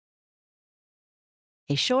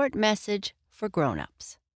a short message for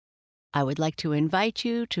grown-ups. I would like to invite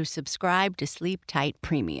you to subscribe to Sleep Tight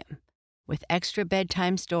Premium. With extra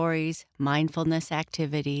bedtime stories, mindfulness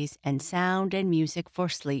activities, and sound and music for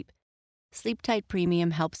sleep, Sleep Tight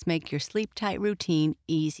Premium helps make your sleep tight routine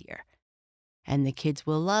easier. And the kids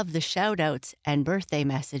will love the shout-outs and birthday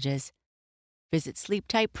messages. Visit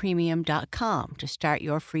sleeptightpremium.com to start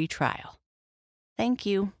your free trial. Thank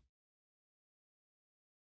you.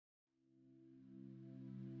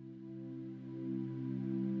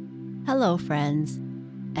 Hello, friends,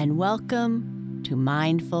 and welcome to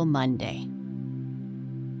Mindful Monday.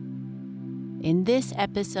 In this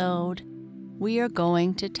episode, we are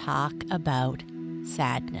going to talk about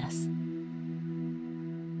sadness.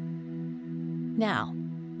 Now,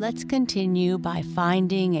 let's continue by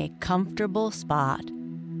finding a comfortable spot,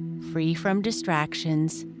 free from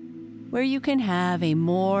distractions, where you can have a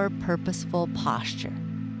more purposeful posture.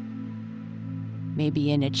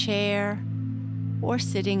 Maybe in a chair or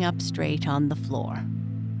sitting up straight on the floor.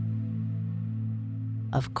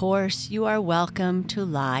 Of course, you are welcome to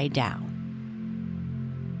lie down.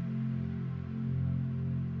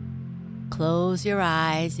 Close your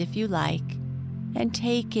eyes if you like and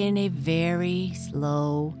take in a very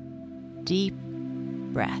slow, deep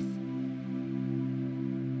breath.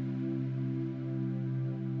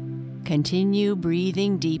 Continue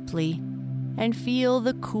breathing deeply and feel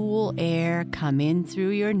the cool air come in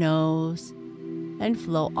through your nose and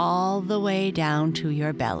flow all the way down to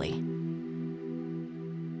your belly.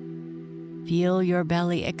 Feel your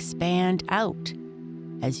belly expand out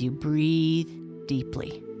as you breathe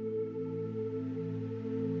deeply.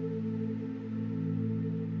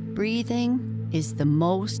 Breathing is the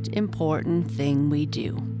most important thing we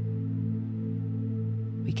do.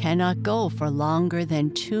 We cannot go for longer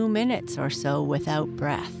than 2 minutes or so without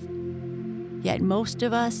breath. Yet most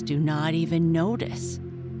of us do not even notice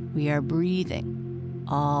we are breathing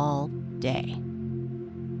all day.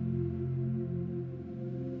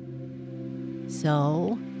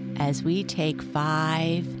 So, as we take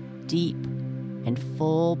 5 deep and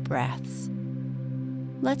full breaths,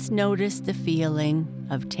 let's notice the feeling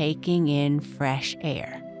of taking in fresh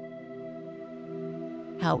air.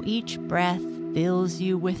 How each breath fills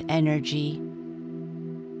you with energy,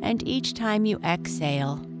 and each time you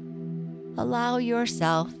exhale, allow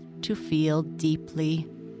yourself to feel deeply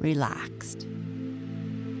relaxed.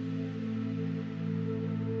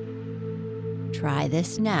 Try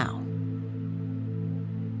this now.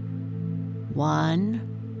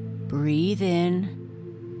 1, breathe in,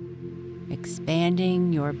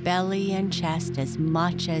 expanding your belly and chest as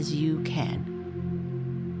much as you can.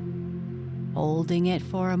 Holding it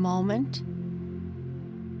for a moment,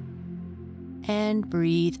 and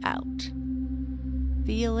breathe out,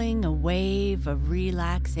 feeling a wave of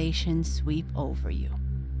relaxation sweep over you.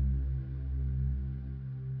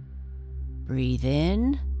 Breathe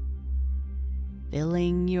in,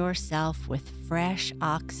 filling yourself with fresh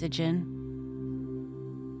oxygen.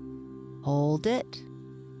 Hold it,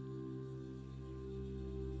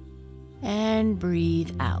 and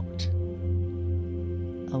breathe out.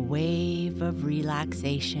 A wave of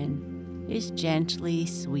relaxation is gently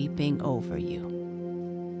sweeping over you.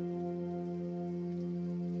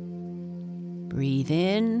 Breathe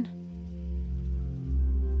in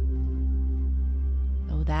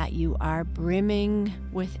so that you are brimming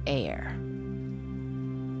with air.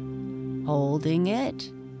 Holding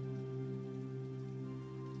it,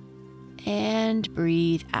 and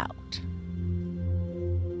breathe out.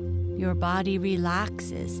 Your body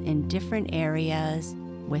relaxes in different areas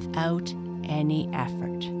without any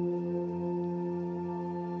effort.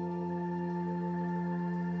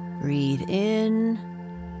 Breathe in,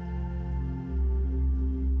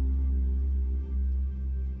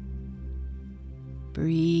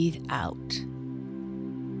 breathe out.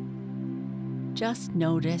 Just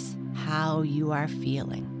notice how you are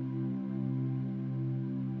feeling.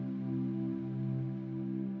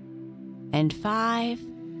 And 5,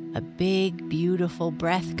 a big, beautiful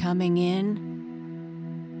breath coming in.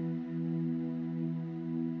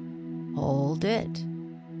 Hold it.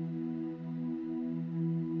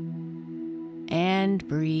 And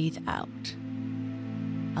breathe out,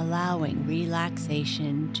 allowing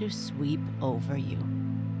relaxation to sweep over you.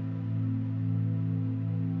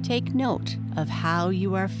 Take note of how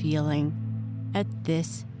you are feeling at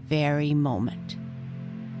this very moment.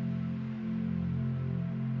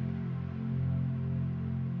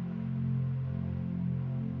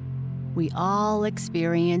 We all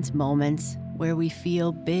experience moments where we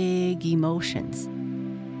feel big emotions,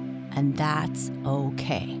 and that's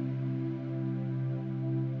okay.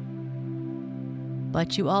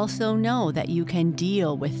 But you also know that you can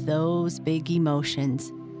deal with those big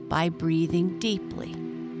emotions by breathing deeply,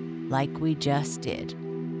 like we just did,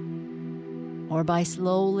 or by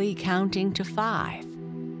slowly counting to 5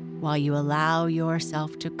 while you allow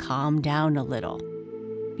yourself to calm down a little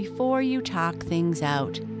before you talk things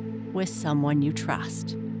out with someone you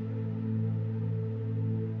trust.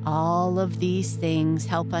 All of these things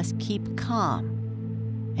help us keep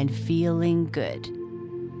calm and feeling good,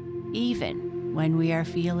 even when we are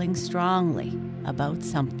feeling strongly about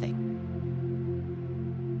something.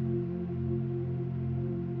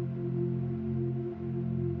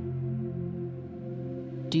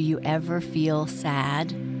 Do you ever feel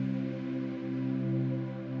sad?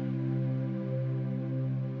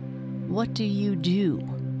 What do you do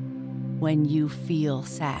when you feel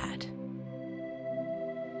sad?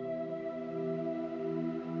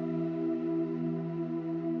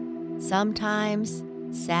 Sometimes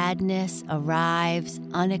sadness arrives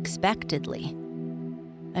unexpectedly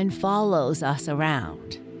and follows us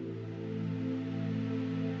around.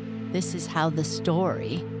 This is how the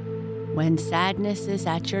story, When Sadness is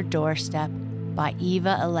at Your Doorstep by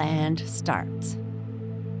Eva Eland starts.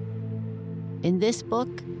 In this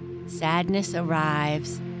book, sadness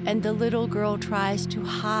arrives and the little girl tries to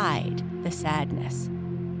hide the sadness,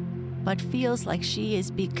 but feels like she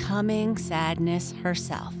is becoming sadness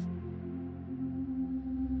herself.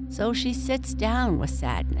 So she sits down with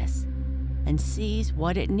sadness and sees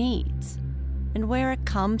what it needs and where it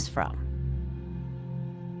comes from.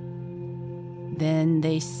 Then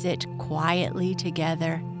they sit quietly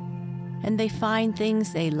together and they find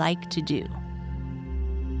things they like to do,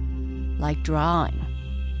 like drawing,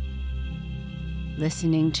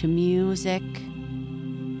 listening to music,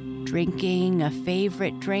 drinking a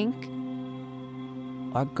favorite drink,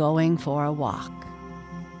 or going for a walk.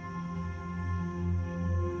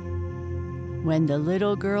 When the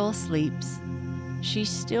little girl sleeps, she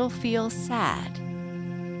still feels sad.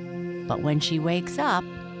 But when she wakes up,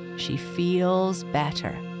 she feels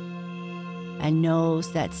better and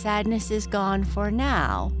knows that sadness is gone for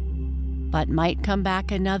now, but might come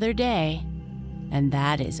back another day, and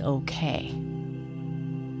that is okay.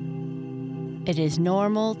 It is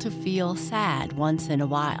normal to feel sad once in a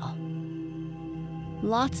while.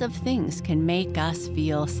 Lots of things can make us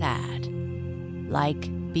feel sad,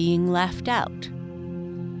 like being left out,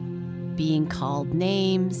 being called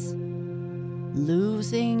names,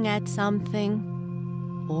 losing at something,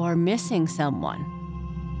 or missing someone.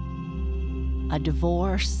 A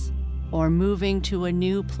divorce, or moving to a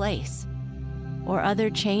new place, or other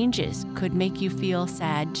changes could make you feel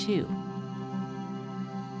sad too.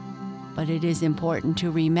 But it is important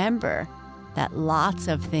to remember that lots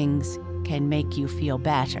of things can make you feel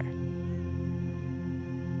better.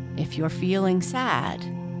 If you're feeling sad,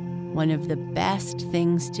 one of the best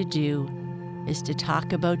things to do is to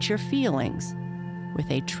talk about your feelings with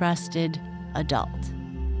a trusted adult.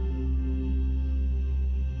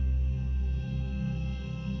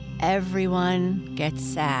 Everyone gets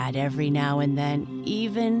sad every now and then,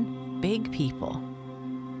 even big people.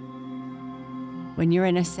 When you're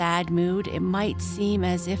in a sad mood, it might seem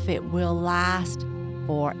as if it will last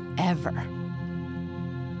forever.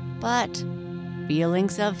 But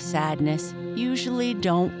feelings of sadness usually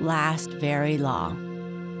don't last very long.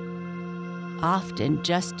 Often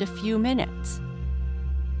just a few minutes,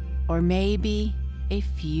 or maybe a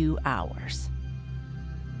few hours.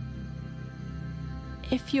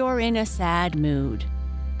 If you're in a sad mood,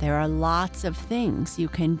 there are lots of things you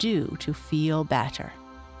can do to feel better.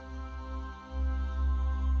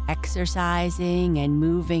 Exercising and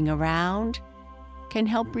moving around can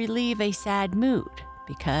help relieve a sad mood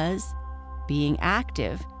because being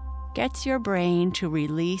active gets your brain to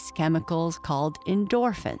release chemicals called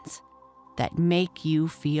endorphins that make you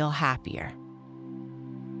feel happier.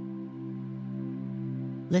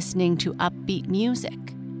 Listening to upbeat music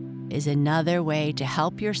is another way to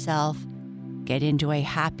help yourself get into a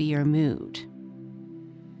happier mood.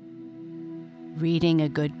 Reading a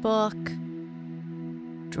good book,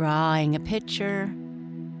 drawing a picture,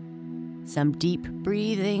 some deep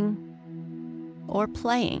breathing, or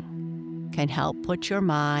playing can help put your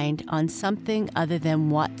mind on something other than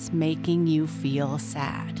what's making you feel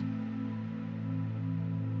sad.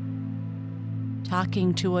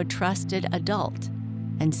 Talking to a trusted adult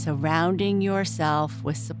and surrounding yourself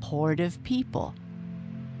with supportive people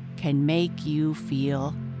can make you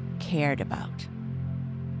feel cared about.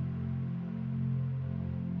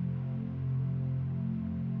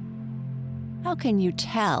 How can you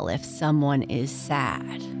tell if someone is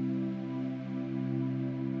sad?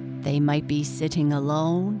 They might be sitting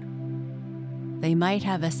alone, They might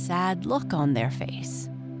have a sad look on their face.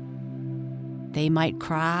 They might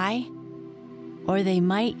cry, or they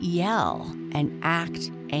might yell and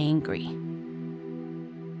act angry.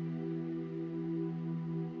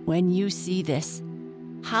 When you see this,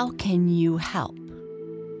 how can you help?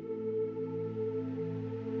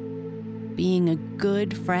 Being a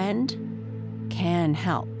good friend can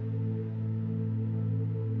help.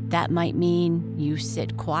 That might mean you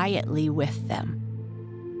sit quietly with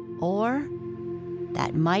them, or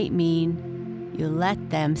that might mean you let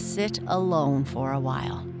them sit alone for a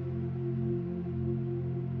while.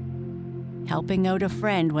 Helping out a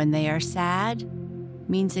friend when they are sad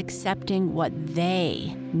means accepting what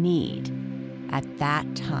they need at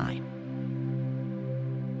that time.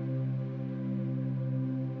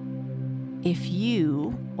 If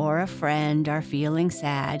you or a friend are feeling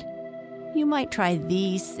sad, you might try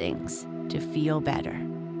these things to feel better.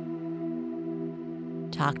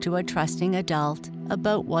 Talk to a trusting adult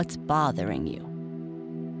about what's bothering you.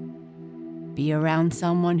 Be around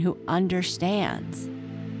someone who understands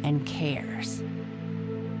and cares.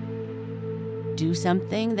 Do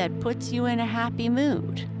something that puts you in a happy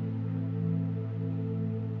mood.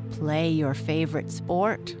 Play your favorite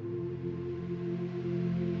sport.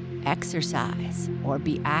 Exercise or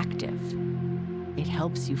be active. It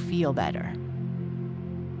helps you feel better.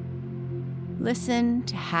 Listen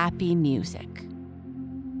to happy music.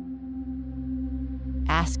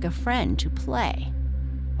 Ask a friend to play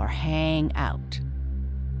or hang out.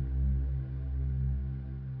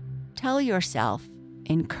 Tell yourself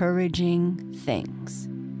encouraging things.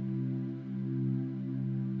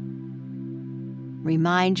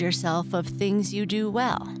 Remind yourself of things you do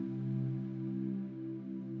well.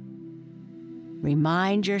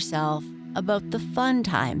 Remind yourself about the fun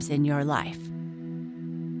times in your life.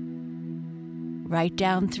 Write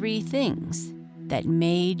down 3 things that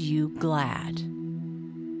made you glad.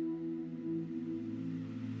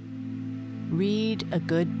 Read a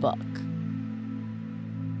good book.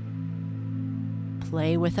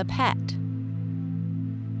 Play with a pet.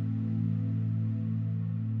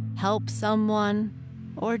 Help someone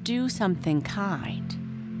or do something kind.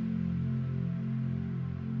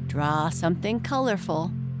 Draw something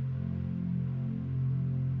colorful.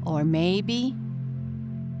 Or maybe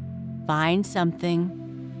find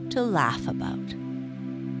something to laugh about.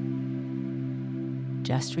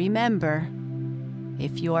 Just remember,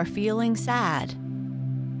 if you're feeling sad,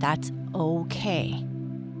 that's okay.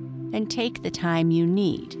 And take the time you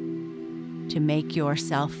need to make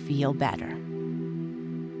yourself feel better.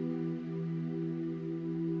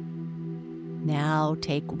 Now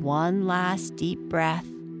take one last deep breath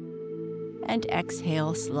and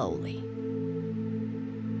exhale slowly.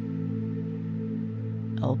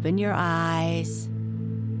 Open your eyes.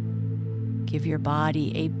 Give your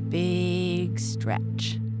body a big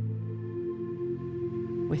stretch.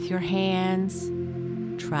 With your hands,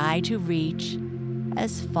 try to reach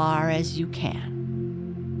as far as you can.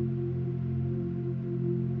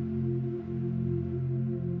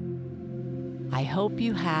 I hope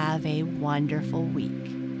you have a wonderful week.